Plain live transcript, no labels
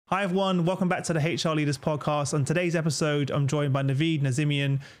Hi everyone, welcome back to the HR Leaders Podcast. On today's episode, I'm joined by Naveed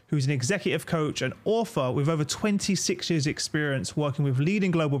Nazimian, who's an executive coach and author with over 26 years experience working with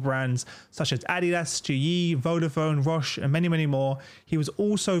leading global brands such as Adidas, GE, Vodafone, Roche, and many, many more. He was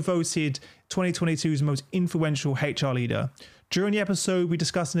also voted 2022's most influential HR leader. During the episode, we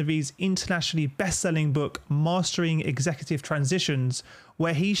discussed Naveed's internationally best-selling book, Mastering Executive Transitions,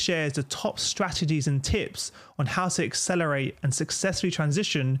 where he shares the top strategies and tips on how to accelerate and successfully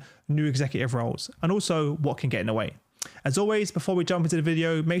transition new executive roles, and also what can get in the way. As always, before we jump into the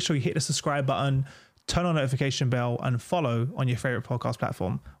video, make sure you hit the subscribe button, turn on the notification bell, and follow on your favorite podcast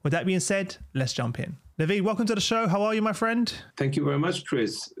platform. With that being said, let's jump in. Naveed, welcome to the show. How are you, my friend? Thank you very much,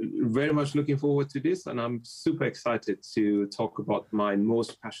 Chris. Very much looking forward to this, and I'm super excited to talk about my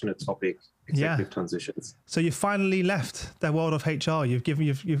most passionate topic, executive transitions. So you finally left the world of HR.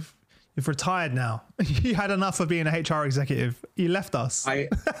 You've retired now. You had enough of being a HR executive. You left us. I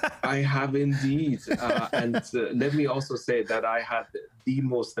have indeed. And let me also say that I had the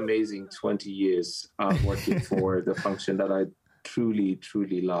most amazing 20 years working for the function that I truly,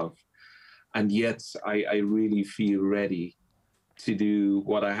 truly love. And yet I really feel ready to do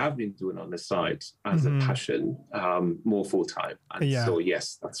what I have been doing on the side as a passion, more full time. And so,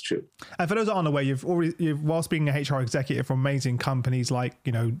 yes, that's true. And for those that aren't aware, you've whilst being a HR executive for amazing companies like,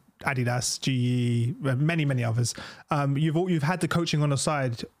 Adidas, GE, many, many others, you've had the coaching on the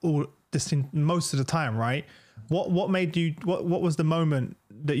side most of the time, right? What was the moment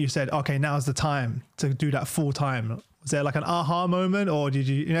that you said, okay, now's the time to do that full time? Was there like an aha moment, or did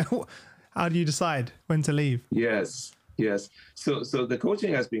you how do you decide when to leave? Yes. So the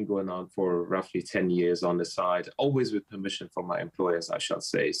coaching has been going on for roughly 10 years on the side, always with permission from my employers, I shall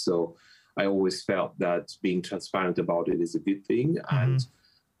say. So I always felt that being transparent about it is a good thing.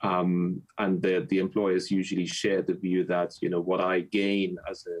 And the employers usually share the view that, what I gain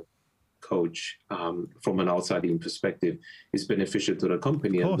as a coach from an outside-in perspective is beneficial to the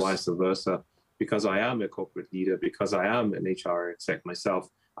company and vice versa. Because I am a corporate leader, because I am an HR exec myself,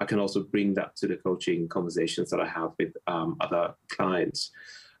 I can also bring that to the coaching conversations that I have with other clients.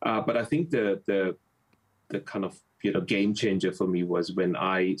 But I think the kind of game changer for me was when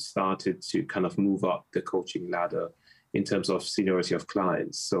I started to kind of move up the coaching ladder in terms of seniority of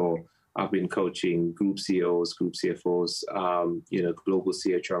clients. So I've been coaching group CEOs, group CFOs, global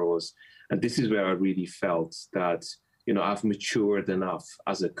CHROs, and this is where I really felt that I've matured enough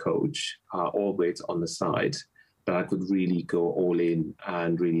as a coach, always on the side, that I could really go all in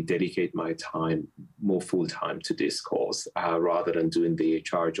and really dedicate my time more full time to this cause, rather than doing the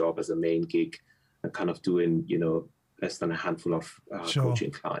HR job as a main gig and kind of doing, less than a handful of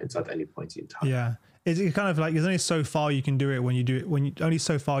coaching clients at any point in time. Yeah. It's kind of like there's only so far you can do it when you do it, only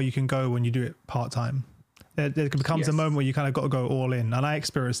so far you can go when you do it part time. There becomes a moment where you kind of got to go all in. And I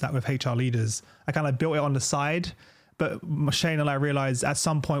experienced that with HR leaders. I kind of built it on the side, but Shane and I realized at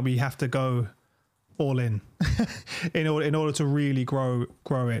some point we have to go all in in order to really grow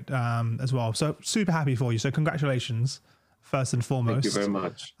it as well. So super happy for you. So congratulations, first and foremost. Thank you very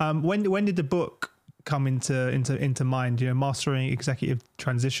much. When did the book come into mind? Mastering Executive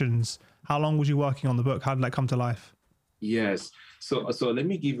Transitions. How long was you working on the book? How did that come to life? Yes. So let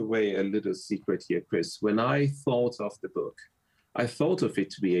me give away a little secret here, Chris. When I thought of the book, I thought of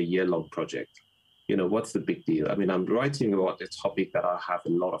it to be a year-long project. What's the big deal? I mean, I'm writing about a topic that I have a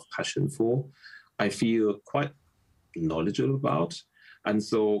lot of passion for. I feel quite knowledgeable about. And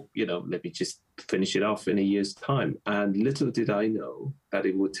so, let me just finish it off in a year's time. And little did I know that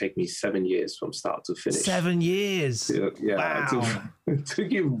it would take me 7 years from start to finish. 7 years? Wow. To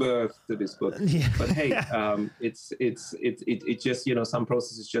give birth to this book. Yeah. But hey, it just, some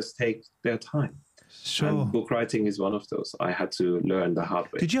processes just take their time. Sure. And book writing is one of those. I had to learn the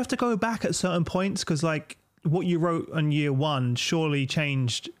hard way. Did you have to go back at certain points? Because what you wrote on year one surely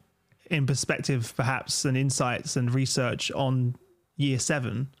changed in perspective, perhaps, and insights and research on year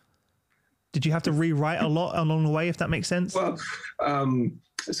 7. Did you have to rewrite a lot along the way, if that makes sense? Well,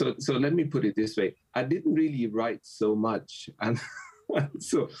 so let me put it this way. I didn't really write so much. And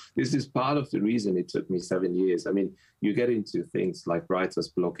so this is part of the reason it took me 7 years. I mean, you get into things like writer's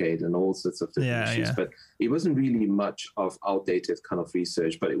blockade and all sorts of different issues, but it wasn't really much of outdated kind of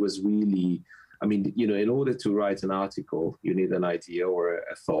research, but it was really, I mean, in order to write an article, you need an idea or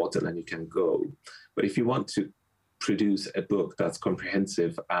a thought, and then you can go. But if you want to produce a book that's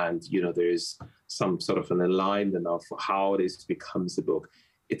comprehensive and, there is some sort of an alignment of how this becomes a book,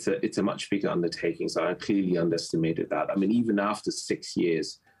 it's a much bigger undertaking. So I clearly underestimated that. I mean, even after 6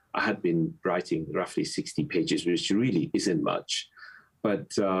 years, I had been writing roughly 60 pages, which really isn't much. But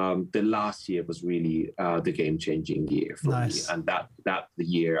the last year was really the game-changing year for me, and that the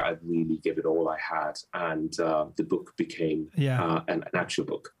year I really gave it all I had, and the book became an actual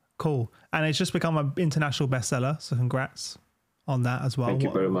book. Cool, and it's just become an international bestseller. So congrats on that as well. Thank you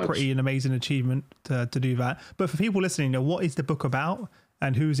very much. Pretty an amazing achievement to do that. But for people listening, what is the book about,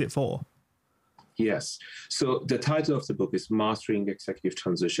 and who's it for? Yes, so the title of the book is Mastering Executive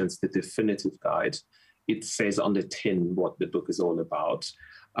Transitions: The Definitive Guide. It says on the tin what the book is all about.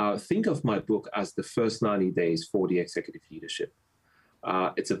 Think of my book as the first 90 days for the executive leadership.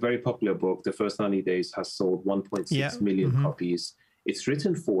 It's a very popular book. The first 90 days has sold 1.6 million copies. It's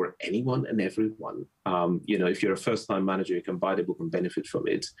written for anyone and everyone. If you're a first-time manager, you can buy the book and benefit from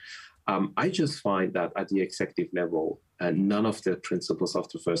it. I just find that at the executive level, none of the principles of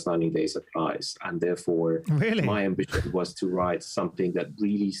the first 90 days applies. And therefore, my ambition was to write something that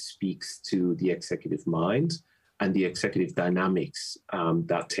really speaks to the executive mind and the executive dynamics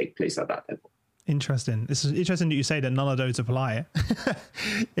that take place at that level. Interesting. This is interesting that you say that none of those apply.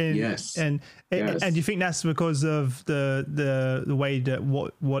 Yes. And you think that's because of the way that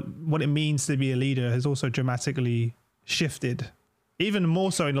what it means to be a leader has also dramatically shifted, even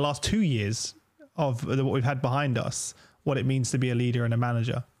more so in the last 2 years of what we've had behind us, what it means to be a leader and a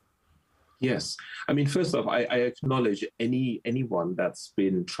manager. Yes. I mean, first off, I acknowledge anyone that's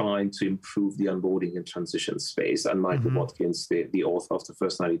been trying to improve the onboarding and transition space. And Michael Watkins, the author of the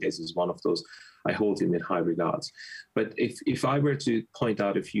first 90 days, is one of those. I hold him in high regards. But if I were to point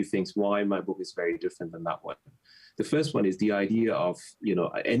out a few things why my book is very different than that one, the first one is the idea of,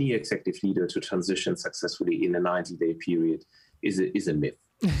 any executive leader to transition successfully in a 90-day period is a myth.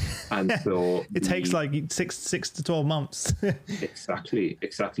 And so it takes like six to 12 months. Exactly.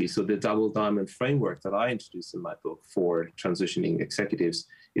 So the Double Diamond framework that I introduced in my book for transitioning executives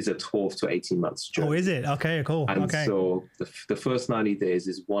is a 12 to 18 months journey. Oh, is it? Okay, cool. And so the first 90 days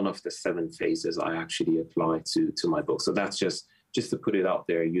is one of the 7 phases I actually apply to my book. So that's just to put it out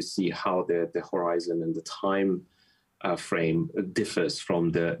there. You see how the horizon and the time frame differs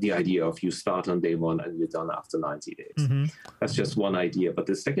from the idea of you start on day 1 and you're done after 90 days. That's just one idea. But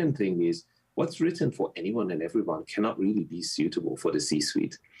the second thing is what's written for anyone and everyone cannot really be suitable for the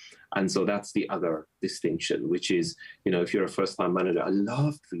C-suite. And so that's the other distinction, which is, if you're a first-time manager, I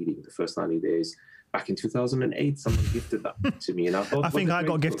loved reading the first 90 days. Back in 2008, someone gifted that to me. And I thought, I think I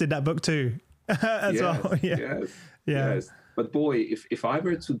got gifted that book too. Well. Yes. But boy, if I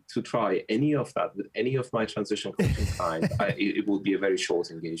were to try any of that with any of my transition coaching clients, it would be a very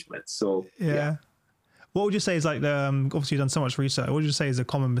short engagement. So yeah. What would you say is like obviously you've done so much research. What would you say is the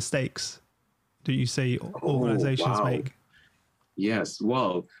common mistakes that you see organizations make? Yes.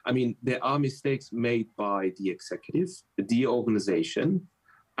 Well, I mean, there are mistakes made by the executive, the organization,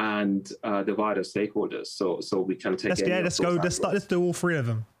 and the wider stakeholders. So we can take. Let's do all 3 of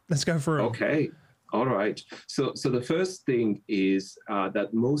them. Let's go through. Okay. All right. So the first thing is that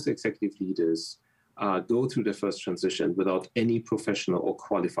most executive leaders go through the first transition without any professional or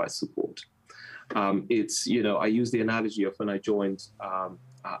qualified support. It's, I use the analogy of when I joined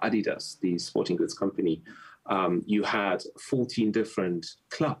Adidas, the sporting goods company. You had 14 different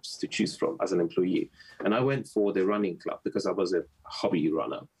clubs to choose from as an employee. And I went for the running club because I was a hobby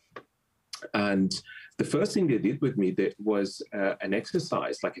runner. And the first thing they did with me was an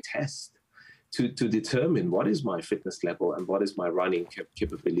exercise, like a test, to determine what is my fitness level and what is my running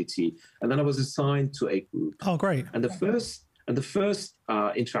capability. And then I was assigned to a group. Oh, great. And the first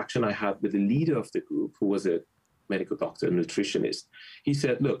interaction I had with the leader of the group, who was a medical doctor, a nutritionist, he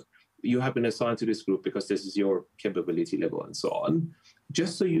said, look, you have been assigned to this group because this is your capability level and so on.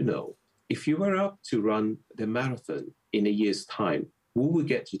 Just so you know, if you were up to run the marathon in a year's time, we will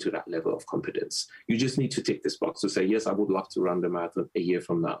get you to that level of competence. You just need to tick this box to say, yes, I would love to run the marathon a year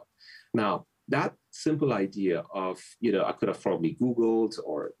from now. Now, that simple idea of, I could have probably Googled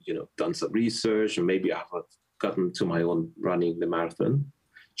or, done some research, and maybe I have gotten to my own running the marathon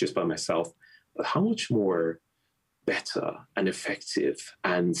just by myself. But how much more better and effective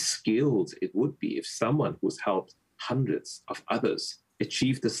and skilled it would be if someone who's helped hundreds of others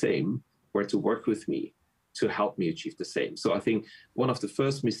achieve the same were to work with me to help me achieve the same. So I think one of the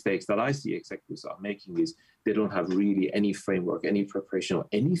first mistakes that I see executives are making is they don't have really any framework, any preparation or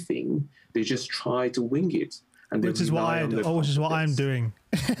anything. They just try to wing it. And which is what I'm doing.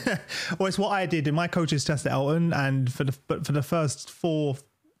 Well, it's what I did in my coaches test at Elton, and for the first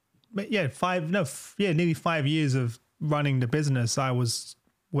nearly 5 years of running the business, I was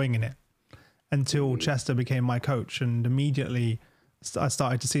winging it until Chester became my coach, and immediately I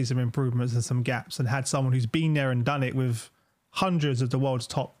started to see some improvements and some gaps, and had someone who's been there and done it with hundreds of the world's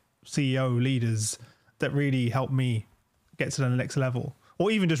top CEO leaders that really helped me get to the next level,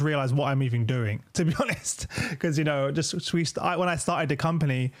 or even just realize what I'm even doing, to be honest. Because, you know, when I started the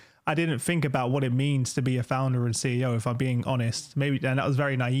company, I didn't think about what it means to be a founder and CEO, if I'm being honest. Maybe, and that was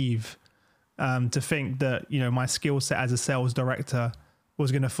very naive, to think that, you know, my skill set as a sales director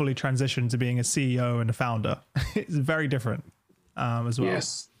was going to fully transition to being a CEO and a founder. It's very different as well.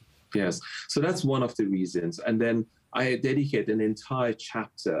 Yes. So that's one of the reasons. And then I dedicate an entire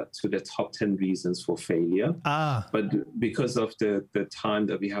chapter to the top 10 reasons for failure. But because of the time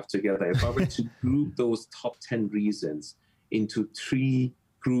that we have together, if I were to group those top 10 reasons into 3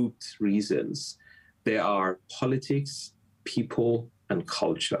 grouped reasons, there are politics, people, and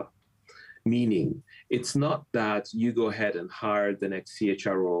culture. Meaning, it's not that you go ahead and hire the next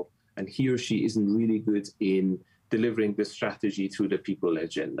CHRO and he or she isn't really good in delivering the strategy through the people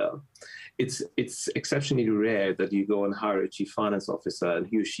agenda. It's exceptionally rare that you go and hire a chief finance officer and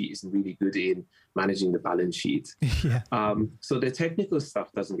he or she isn't really good in managing the balance sheet. Yeah. So the technical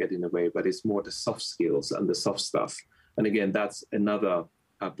stuff doesn't get in the way, but it's more the soft skills and the soft stuff. And again, that's another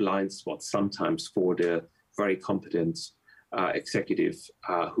blind spot sometimes for the very competent executive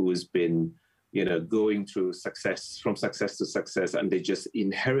who has been, you know, going through from success to success, and they just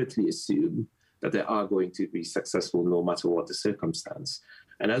inherently assume that they are going to be successful no matter what the circumstance.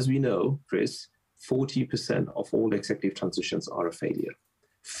 And as we know, Chris, 40% of all executive transitions are a failure.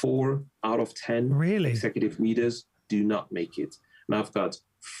 4 out of 10 executive leaders do not make it. And I've got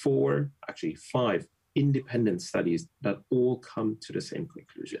 5 independent studies that all come to the same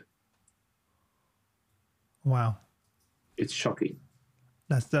conclusion. Wow. It's shocking.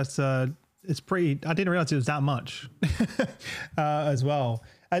 It's pretty, I didn't realize it was that much as well.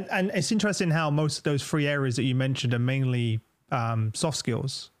 And it's interesting how most of those 3 areas that you mentioned are mainly soft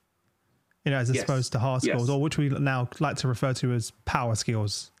skills, you know, as opposed to hard skills, or which we now like to refer to as power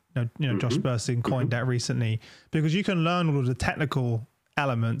skills. You know, Josh Bersin coined that recently, because you can learn all of the technical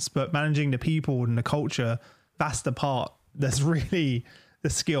elements, but managing the people and the culture, that's the part that's really the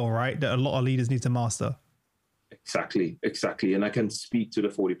skill, right? That a lot of leaders need to master. Exactly. And I can speak to the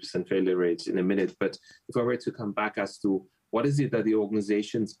 40% failure rates in a minute, but if I were to come back as to what is it that the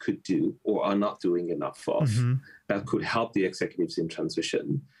organizations could do or are not doing enough of that could help the executives in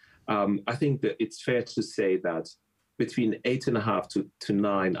transition, I think that it's fair to say that between 8.5 to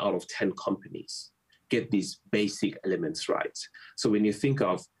 9 out of 10 companies get these basic elements right. So when you think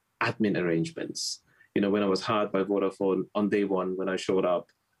of admin arrangements, you know, when I was hired by Vodafone on day one, when I showed up,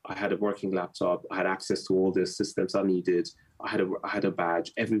 I had a working laptop. I had access to all the systems I needed. I had a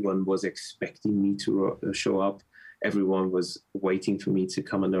badge. Everyone was expecting me to show up. Everyone was waiting for me to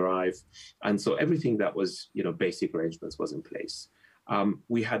come and arrive. And so everything that was, you know, basic arrangements was in place.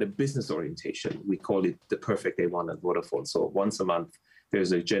 We had a business orientation. We call it the perfect day one at Vodafone. So once a month,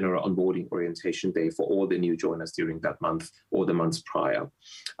 there's a general onboarding orientation day for all the new joiners during that month or the months prior.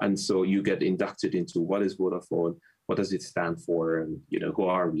 And so you get inducted into what is Vodafone, what does it stand for, and, you know, who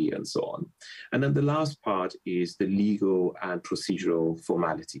are we, and so on. And then the last part is the legal and procedural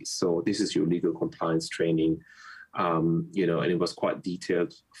formalities. So this is your legal compliance training, you know, and it was quite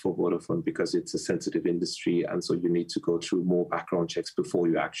detailed for Vodafone because it's a sensitive industry, and so you need to go through more background checks before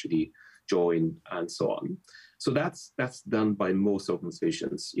you actually join, and so on. So that's done by most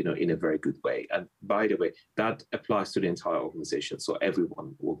organizations, you know, in a very good way. And by the way, that applies to the entire organization, so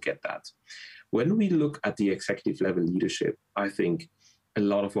everyone will get that. When we look at the executive level leadership, I think a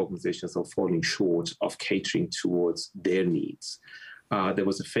lot of organizations are falling short of catering towards their needs. There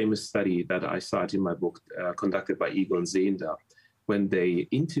was a famous study that I cite in my book, conducted by Egon Zehnder, when they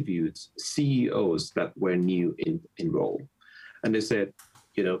interviewed CEOs that were new in role. And they said,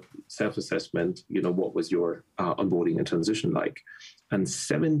 you know, self-assessment, you know, what was your onboarding and transition like? And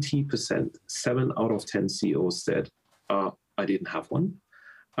 70%, 7 out of 10 CEOs said, I didn't have one.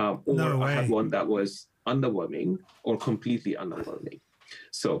 Or no I had one that was underwhelming or completely underwhelming.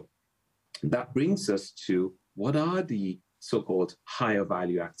 So that brings us to what are the so-called higher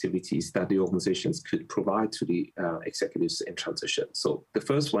value activities that the organizations could provide to the executives in transition. So the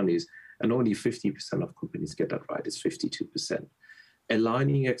first one is, and only 50% of companies get that right, it's 52%,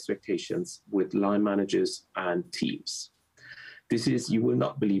 aligning expectations with line managers and teams. This is, you will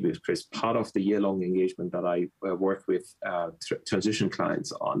not believe it, Chris, part of the year-long engagement that I work with transition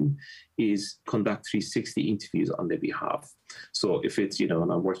clients on is conduct 360 interviews on their behalf. So if it's, you know,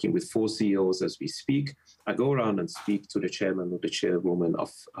 and I'm working with 4 CEOs as we speak, I go around and speak to the chairman or the chairwoman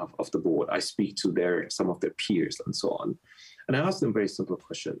of the board. I speak to some of their peers and so on. And I ask them very simple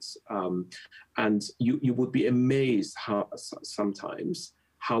questions. And you would be amazed how sometimes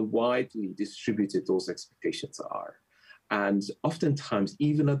how widely distributed those expectations are. and oftentimes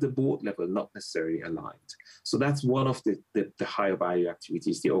even at the board level, not necessarily aligned. So that's one of the higher value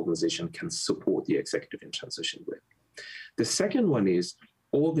activities the organization can support the executive in transition with. The second one is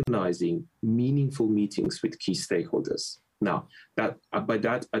organizing meaningful meetings with key stakeholders. Now, by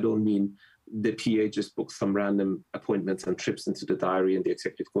that, I don't mean the PA just books some random appointments and trips into the diary, and the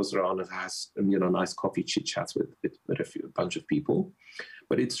executive goes around and has nice coffee chit chats with a bunch of people.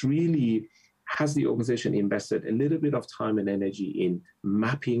 But it's really, has the organization invested a little bit of time and energy in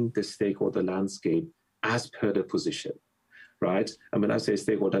mapping the stakeholder landscape as per the position, right? And when I say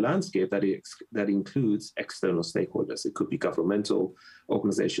stakeholder landscape, that includes external stakeholders. It could be governmental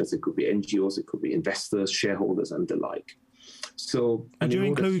organizations, it could be NGOs, it could be investors, shareholders, and the like. So, would you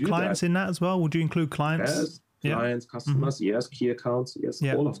include clients in that as well? Would you include clients? Yes, clients, customers, yes, key accounts, yes,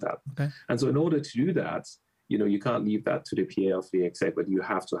 all of that. Okay. And so in order to do that, you can't leave that to the PA of the exec, but you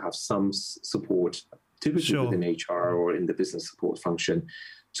have to have some support, typically within HR or in the business support function,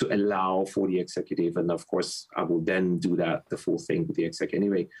 to allow for the executive. And of course, I will then do the full thing with the exec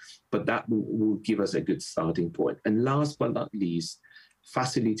anyway, but that will give us a good starting point. And last but not least,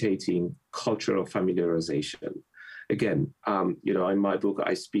 facilitating cultural familiarization. Again, in my book,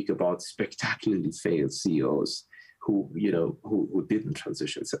 I speak about spectacularly failed CEOs who didn't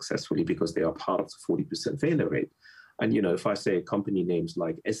transition successfully because they are part of the 40% failure rate. And, if I say company names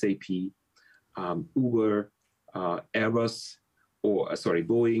like SAP, Uber, Airbus,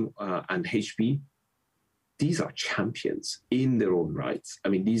 Boeing and HP, these are champions in their own rights. I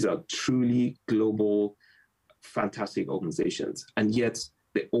mean, these are truly global, fantastic organizations. And yet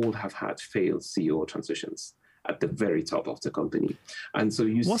they all have had failed CEO transitions at the very top of the company. And so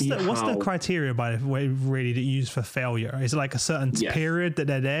what's the criteria, by the way, really, that you use for failure? Is it like a certain period that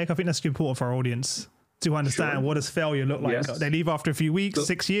they're there? I think that's important for our audience to understand. What does failure look like? Yes. They leave after a few weeks,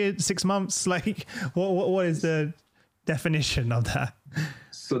 6 years, 6 months. Like, what is the definition of that?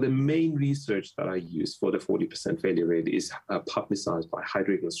 So the main research that I use for the 40% failure rate is publicized by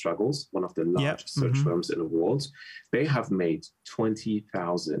Heidrick & Struggles, one of the largest search firms in the world. They have made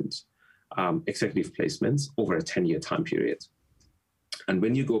 20,000 executive placements over a 10-year time period. And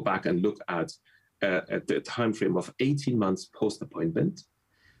when you go back and look at the time frame of 18 months post-appointment,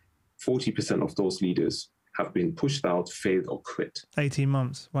 40% of those leaders have been pushed out, failed, or quit. 18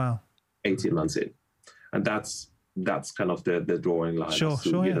 months, wow. 18 months in. And that's kind of the drawing line. Sure.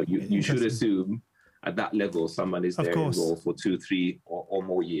 You should assume at that level someone is there involved for 2, 3 or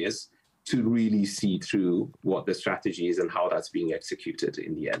more years to really see through what the strategy is and how that's being executed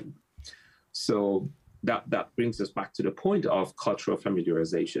in the end. So that brings us back to the point of cultural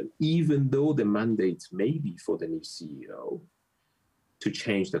familiarization. Even though the mandate may be for the new CEO to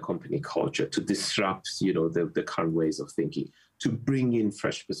change the company culture, to disrupt, the current ways of thinking, to bring in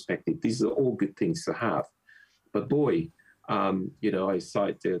fresh perspective, these are all good things to have. But boy, I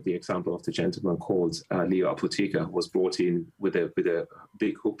cite the example of the gentleman called Leo Apotheker, who was brought in with a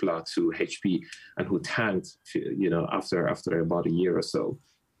big hoopla to HP and who tanked, after about a year or so.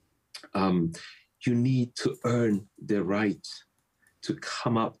 You need to earn the right to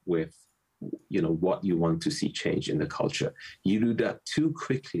come up with, what you want to see change in the culture. You do that too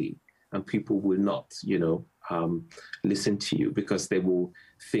quickly, and people will not, listen to you because they will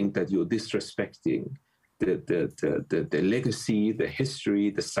think that you're disrespecting the legacy, the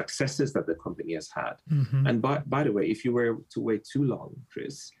history, the successes that the company has had. Mm-hmm. And by the way, if you were to wait too long,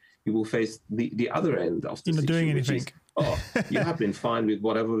 Chris, you will face the other end of the situation. You're not doing anything. You have been fine with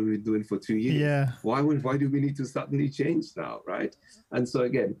whatever we've been doing for 2 years. Yeah. Why do we need to suddenly change now, right? And so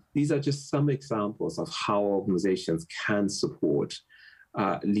again, these are just some examples of how organizations can support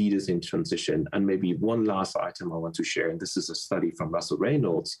leaders in transition. And maybe one last item I want to share, and this is a study from Russell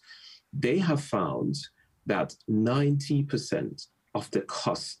Reynolds. They have found that 90% of the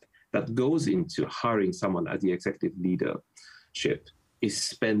cost that goes into hiring someone as the executive leadership is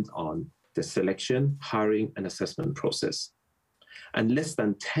spent on the selection, hiring, and assessment process. And less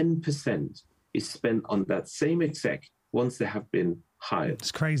than 10% is spent on that same exec once they have been hired.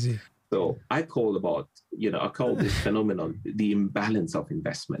 It's crazy. So I call this phenomenon the imbalance of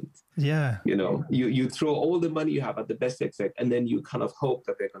investment. Yeah. You throw all the money you have at the best exec, and then you kind of hope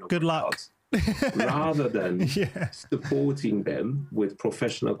that they're going to good luck out. Rather than supporting them with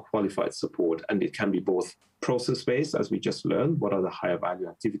professional qualified support. And it can be both process-based, as we just learned, what are the higher value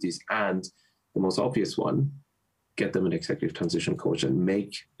activities, and the most obvious one, get them an executive transition coach and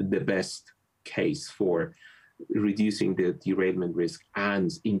make the best case for reducing the derailment risk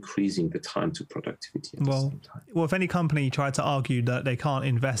and increasing the time to productivity at the same time. Well, if any company tried to argue that they can't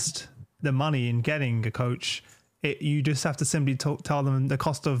invest the money in getting a coach, you just have to simply tell them the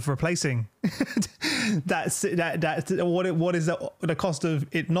cost of replacing. That's what is the cost of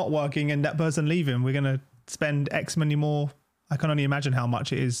it not working and that person leaving. We're going to spend X many more. I can only imagine how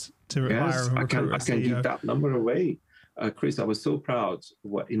much it is to hire and recruit. I can give that number away. Chris, I was so proud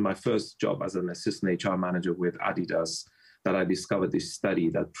in my first job as an assistant HR manager with Adidas that I discovered this study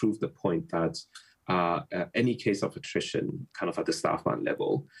that proved the point that any case of attrition kind of at the staff band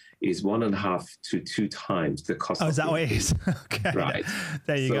level is 1.5 to 2 times the cost. Oh, is that what it is? Okay. Right.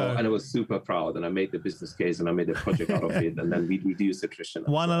 There you go. And I was super proud, and I made the business case and I made a project out of it, and then we reduced attrition.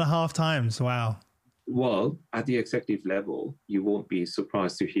 1.5 times. Wow. Well, at the executive level, you won't be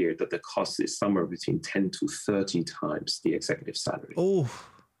surprised to hear that the cost is somewhere between 10 to 30 times the executive salary. Oh.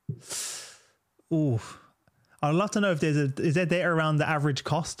 I'd love to know if is there data around the average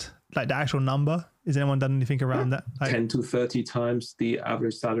cost, like the actual number? Has anyone done anything around that? Like, 10 to 30 times the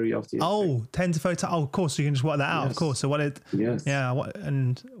average salary of the executive. Oh, 10 to 30. Oh, of course. So you can just work that out. Yes. Of course. So what it, yes. Yeah.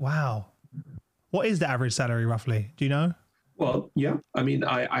 Wow. What is the average salary roughly? Do you know? Well, yeah. I mean,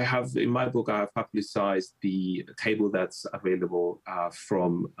 I have, in my book, I have publicized the table that's available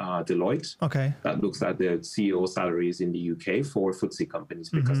from Deloitte. Okay. That looks at the CEO salaries in the UK for FTSE companies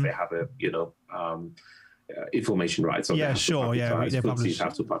because they have a, information rights. So yeah, sure. Yeah. They have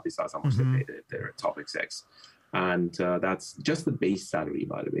to publicize how much they pay their top execs. And that's just the base salary,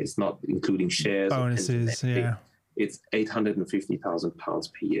 by the way. It's not including shares. Bonuses, yeah. It's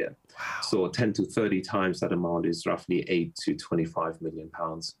 £850,000 per year. Wow. So 10 to 30 times that amount is roughly 8 to 25 million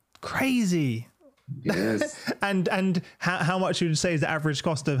pounds. Crazy. Yes. and how much would you say is the average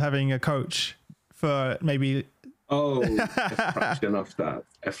cost of having a coach for maybe? Oh, a fraction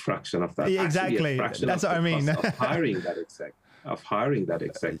of that. Yeah, exactly. That's what I mean. Of hiring that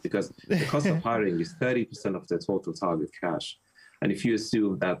exec, because the cost of hiring is 30% of the total target cash. And if you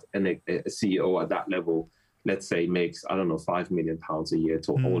assume that a CEO at that level, let's say, makes, I don't know, £5 million a year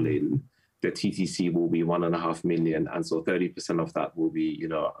to all in, the TTC will be 1.5 million. And so 30% of that will be,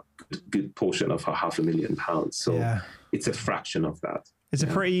 a good portion of £500,000. So it's a fraction of that. It's a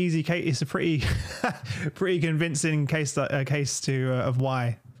pretty easy case. It's a pretty convincing case of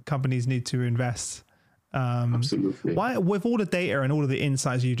why companies need to invest. Absolutely. Why, with all the data and all of the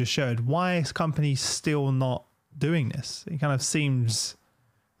insights you just showed, why is companies still not doing this? It kind of seems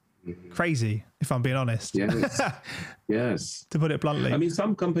crazy, if I'm being honest. Yes. Yes. To put it bluntly. I mean,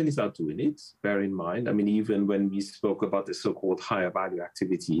 some companies are doing it, bear in mind. I mean, even when we spoke about the so-called higher value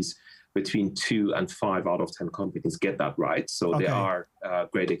activities, between 2 and 5 out of 10 companies get that right. So there are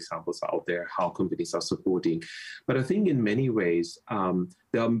great examples out there how companies are supporting. But I think in many ways,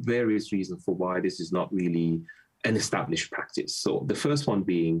 there are various reasons for why this is not really an established practice. So the first one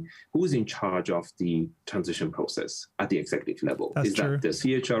being, who's in charge of the transition process at the executive level? That's true. That the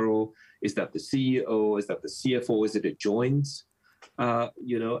CHRO? Is that the CEO? Is that the CFO? Is it a joint,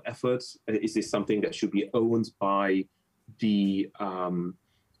 effort? Is this something that should be owned by the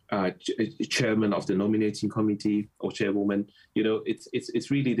chairman of the nominating committee or chairwoman? It's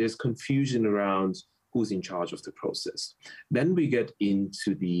really, there's confusion around who's in charge of the process. Then we get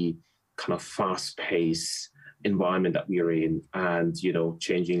into the kind of fast-paced environment that we are in, and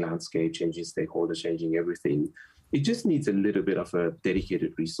changing landscape, changing stakeholders, changing everything. It just needs a little bit of a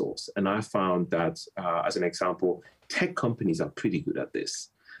dedicated resource. And I found that, as an example, tech companies are pretty good at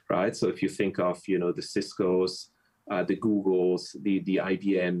this, right? So if you think of the Ciscos, the Googles, the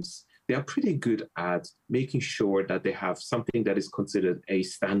IBMs, they are pretty good at making sure that they have something that is considered a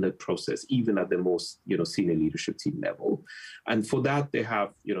standard process, even at the most, senior leadership team level. And for that, they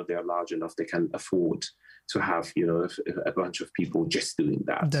have, they are large enough, they can afford to have, a bunch of people just doing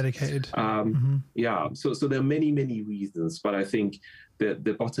that. Dedicated. Yeah. So there are many, many reasons, but I think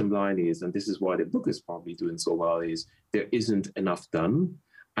the bottom line is, and this is why the book is probably doing so well, is there isn't enough done.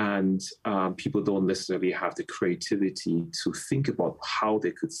 And people don't necessarily have the creativity to think about how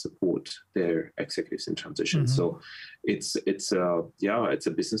they could support their executives in transition. So it's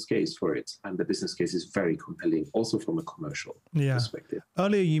a business case for it, and the business case is very compelling, also from a commercial perspective.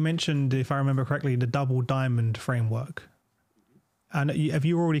 Earlier, you mentioned, if I remember correctly, the double diamond framework. And have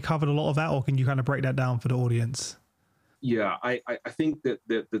you already covered a lot of that, or can you kind of break that down for the audience? Yeah, I think that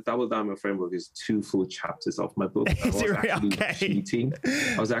the Double Diamond Framework is 2 full chapters of my book. I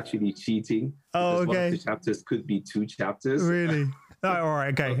was actually cheating. Oh, okay. One of the chapters could be 2 chapters. Really? Oh, all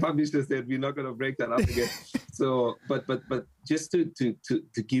right, okay. The publisher said we're not going to break that up again. So, but just to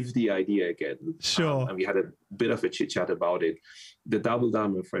give the idea again. Sure. And we had a bit of a chit chat about it. The Double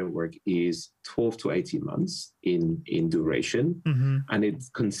Diamond Framework is 12 to 18 months in duration, and it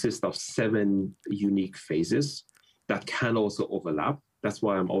consists of 7 unique phases that can also overlap. That's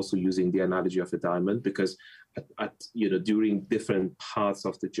why I'm also using the analogy of a diamond, because during different parts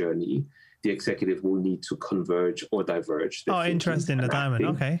of the journey, the executive will need to converge or diverge. Oh, interesting. The diamond.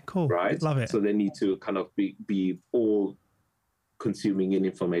 Okay, cool. Right. Love it. So they need to kind of be all consuming in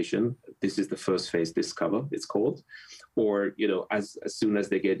information. This is the first phase, discover, it's called. Or, as soon as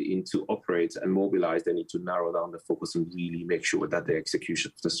they get into operate and mobilize, they need to narrow down the focus and really make sure that the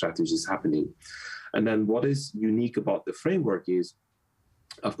execution of the strategy is happening. And then what is unique about the framework is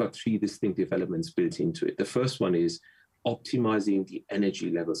I've got 3 distinctive elements built into it. The first one is optimizing the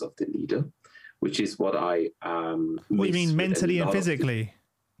energy levels of the leader, which is what I what do you mean, mentally and physically?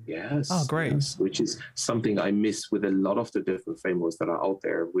 Yes. Oh, great. Yes, which is something I miss with a lot of the different frameworks that are out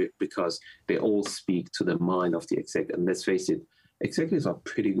there, because they all speak to the mind of the executive. And let's face it, executives are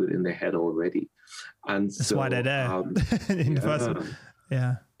pretty good in their head already. And that's why they're there in the first one.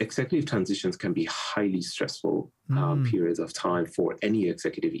 Yeah. Executive transitions can be highly stressful periods of time for any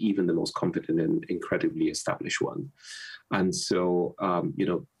executive, even the most competent and incredibly established one. And so,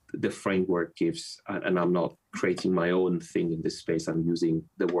 the framework gives, and I'm not creating my own thing in this space, I'm using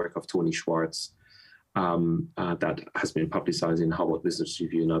the work of Tony Schwartz that has been publicized in Harvard Business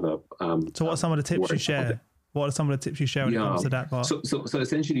Review and other. So what are some of the tips you share? What are some of the tips you share when it comes to that part? So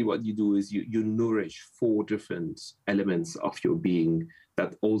essentially what you do is you nourish 4 different elements of your being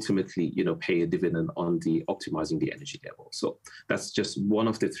that ultimately, pay a dividend on the optimizing the energy level. So that's just one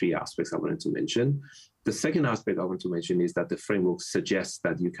of the 3 aspects I wanted to mention. The second aspect I want to mention is that the framework suggests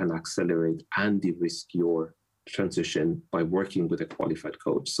that you can accelerate and de-risk your transition by working with a qualified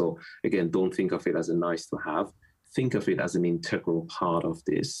coach. So again, don't think of it as a nice to have. Think of it as an integral part of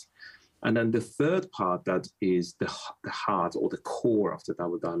this. And then the third part that is the heart or the core of the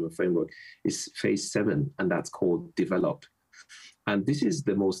Double Diamond framework is phase 7, and that's called develop. And this is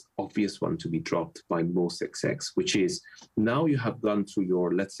the most obvious one to be dropped by most execs, which is now you have gone through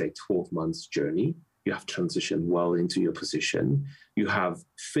your, let's say, 12 months journey. You have transitioned well into your position. You have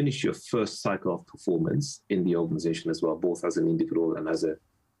finished your first cycle of performance in the organization as well, both as an individual and as a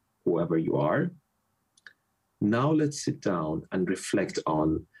whoever you are. Now let's sit down and reflect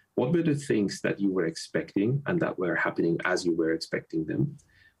on what were the things that you were expecting and that were happening as you were expecting them?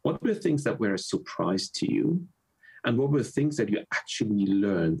 What were things that were a surprise to you? And what were things that you actually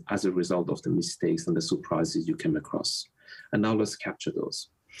learned as a result of the mistakes and the surprises you came across? And now let's capture those.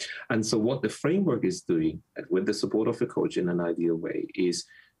 And so what the framework is doing, with the support of a coach in an ideal way, is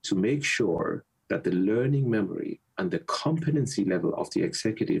to make sure that the learning memory and the competency level of the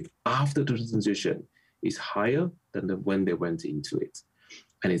executive after the transition is higher than when they went into it.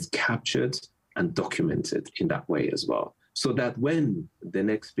 And it's captured and documented in that way as well. So that when the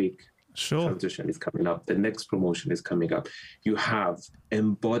next big transition is coming up, the next promotion is coming up, you have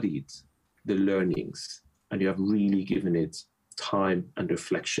embodied the learnings and you have really given it time and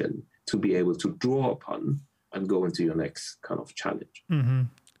reflection to be able to draw upon and go into your next kind of challenge.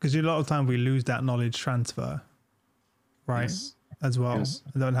 Because a lot of time we lose that knowledge transfer, right? Yes. As well. Yes.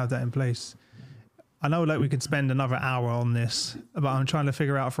 I don't have that in place. I know we could spend another hour on this, but I'm trying to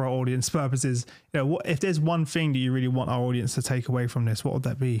figure out for our audience purposes, if there's one thing that you really want our audience to take away from this, what would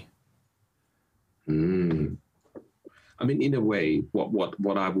that be? I mean, in a way,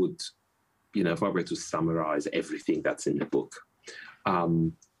 what I would, if I were to summarize everything that's in the book,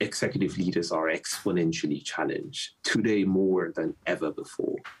 executive leaders are exponentially challenged today more than ever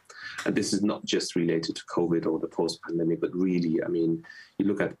before. And this is not just related to COVID or the post-pandemic, but really, I mean, you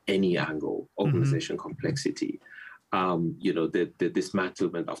look at any angle, organization complexity, the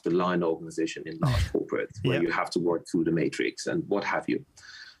dismantlement of the line organization in large corporate, where you have to work through the matrix and what have you.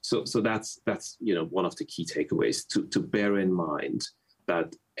 So that's one of the key takeaways to bear in mind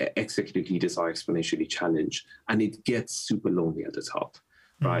that executive leaders are exponentially challenged, and it gets super lonely at the top,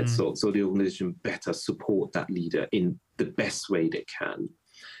 right? So the organization better support that leader in the best way they can.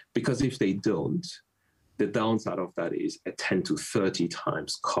 Because if they don't, the downside of that is a 10 to 30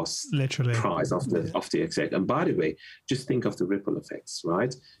 times cost price of the exec. And by the way, just think of the ripple effects,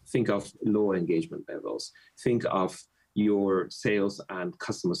 right? Think of lower engagement levels. Think of your sales and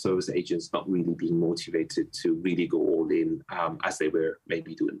customer service agents not really being motivated to really go all in as they were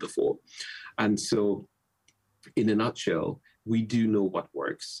maybe doing before. And so in a nutshell, we do know what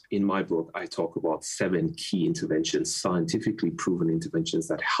works. In my book, I talk about 7 key interventions, scientifically proven interventions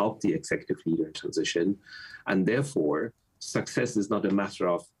that help the executive leader transition. And therefore, success is not a matter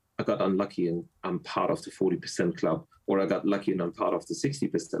of, I got unlucky and I'm part of the 40% club, or I got lucky and I'm part of the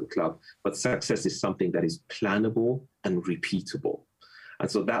 60% club. But success is something that is plannable and repeatable.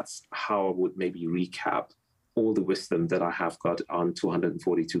 And so that's how I would maybe recap all the wisdom that I have got on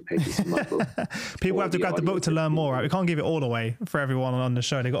 242 pages in my book. People have to grab the book to learn more, right? We can't give it all away for everyone on the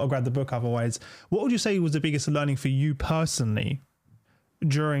show. They got to grab the book otherwise. What would you say was the biggest learning for you personally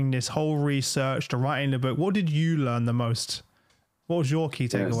during this whole research, to writing the book? What did you learn the most? What was your key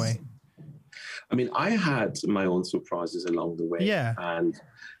takeaway? Yes. I mean, I had my own surprises along the way. Yeah. And,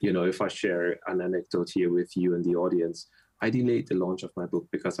 if I share an anecdote here with you and the audience, I delayed the launch of my book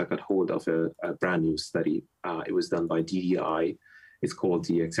because I got hold of a brand new study. It was done by DDI. It's called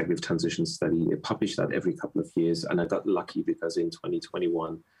the Executive Transition Study. They publish that every couple of years. And I got lucky because in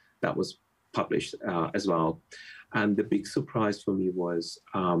 2021, that was published as well. And the big surprise for me was,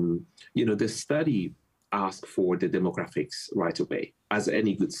 the study asked for the demographics right away, as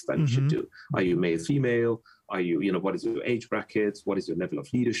any good study should do. Are you male, female? Are you, what is your age bracket? What is your level of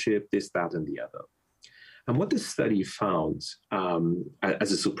leadership? This, that, and the other. And what the study found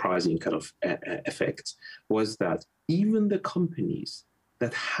as a surprising kind of effect was that even the companies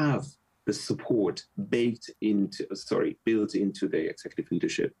that have the support built into the executive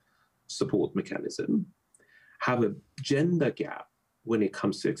leadership support mechanism have a gender gap when it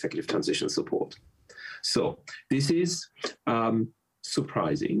comes to executive transition support. So this is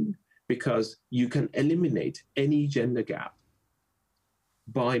surprising because you can eliminate any gender gap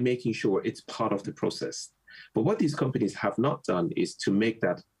by making sure it's part of the process. But what these companies have not done is to make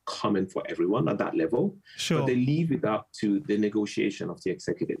that common for everyone at that level. Sure. But they leave it up to the negotiation of the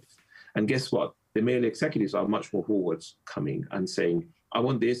executive. And guess what? The male executives are much more forward-coming and saying, I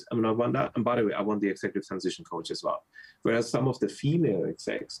want this, and I want that, and by the way, I want the executive transition coach as well. Whereas some of the female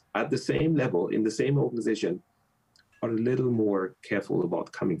execs at the same level, in the same organization, are a little more careful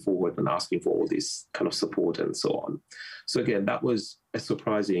about coming forward and asking for all this kind of support and so on. So again, that was a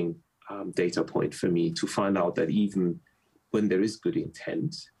surprising data point for me to find out that even when there is good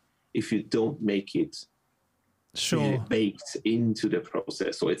intent, if you don't make it baked into the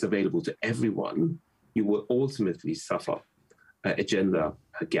process so it's available to everyone, you will ultimately suffer a gender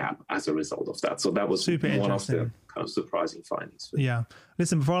gap as a result of that. So that was one of the kind of surprising findings. Yeah.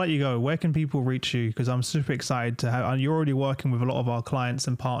 Listen, before I let you go, where can people reach you? Because I'm super excited to have, you're already working with a lot of our clients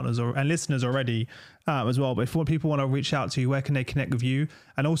and partners and listeners already as well. But if people want to reach out to you, where can they connect with you?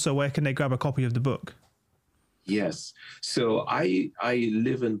 And also, where can they grab a copy of the book? Yes. So I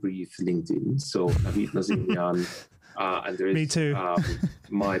live and breathe LinkedIn. So Naveed Nazimian, and there is Me too.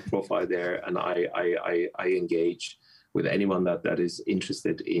 My profile there, and I engage with anyone that is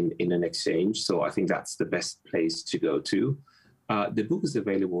interested in an exchange. So I think that's the best place to go to. The book is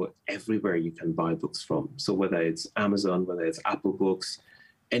available everywhere you can buy books from. So whether it's Amazon, whether it's Apple Books,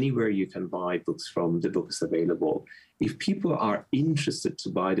 anywhere you can buy books from, the book is available. If people are interested to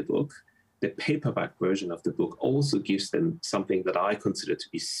buy the book, the paperback version of the book also gives them something that I consider to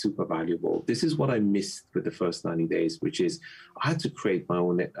be super valuable. This is what I missed with the first 90 days, which is I had to create my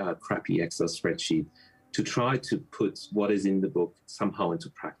own crappy Excel spreadsheet to try to put what is in the book somehow into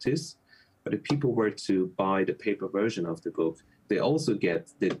practice. But if people were to buy the paper version of the book, they also get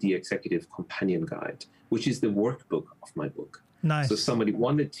the Executive Companion Guide, which is the workbook of my book. Nice. So somebody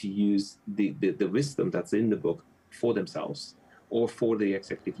wanted to use the wisdom that's in the book for themselves or for the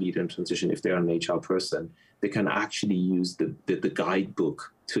executive leader in transition, if they're an HR person, they can actually use the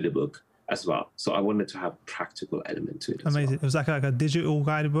guidebook to the book as well. So I wanted to have a practical element to it. Amazing. It was like a digital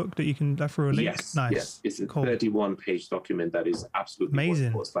guidebook that you can through a link? Yes. Nice. Yes. It's a 31-page document that is absolutely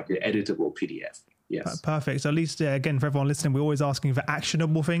amazing. It's like an editable PDF. Yes. Perfect. So at least, again, for everyone listening, we're always asking for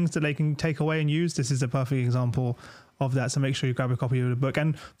actionable things that they can take away and use. This is a perfect example of that. So make sure you grab a copy of the book.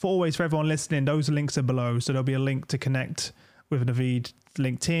 And for everyone listening, those links are below. So there'll be a link to connect with Naveed,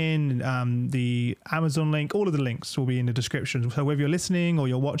 LinkedIn, the Amazon link, all of the links will be in the description. So whether you're listening or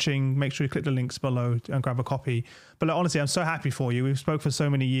you're watching, make sure you click the links below and grab a copy. But honestly, I'm so happy for you. We've spoke for so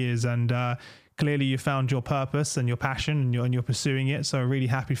many years and clearly you found your purpose and your passion and you're pursuing it. So really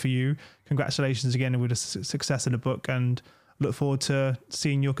happy for you. Congratulations again with the success of the book and look forward to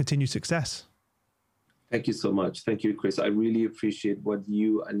seeing your continued success. Thank you so much. Thank you, Chris. I really appreciate what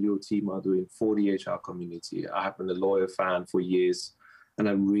you and your team are doing for the HR community. I have been a loyal fan for years, and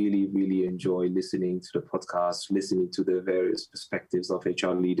I really, really enjoy listening to the podcast, listening to the various perspectives of HR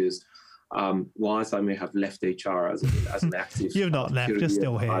leaders. Whilst I may have left HR as an active... You've not left, you're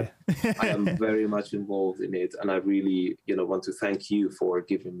still here. I am very much involved in it, and I really want to thank you for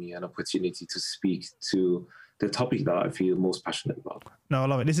giving me an opportunity to speak to the topic that I feel most passionate about. No, I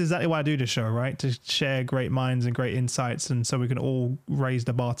love it. This is exactly why I do the show, right? To share great minds and great insights, and so we can all raise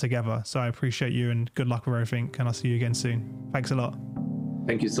the bar together. So I appreciate you and good luck with everything. And I'll see you again soon. Thanks a lot.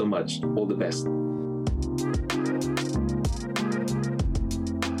 Thank you so much. All the best.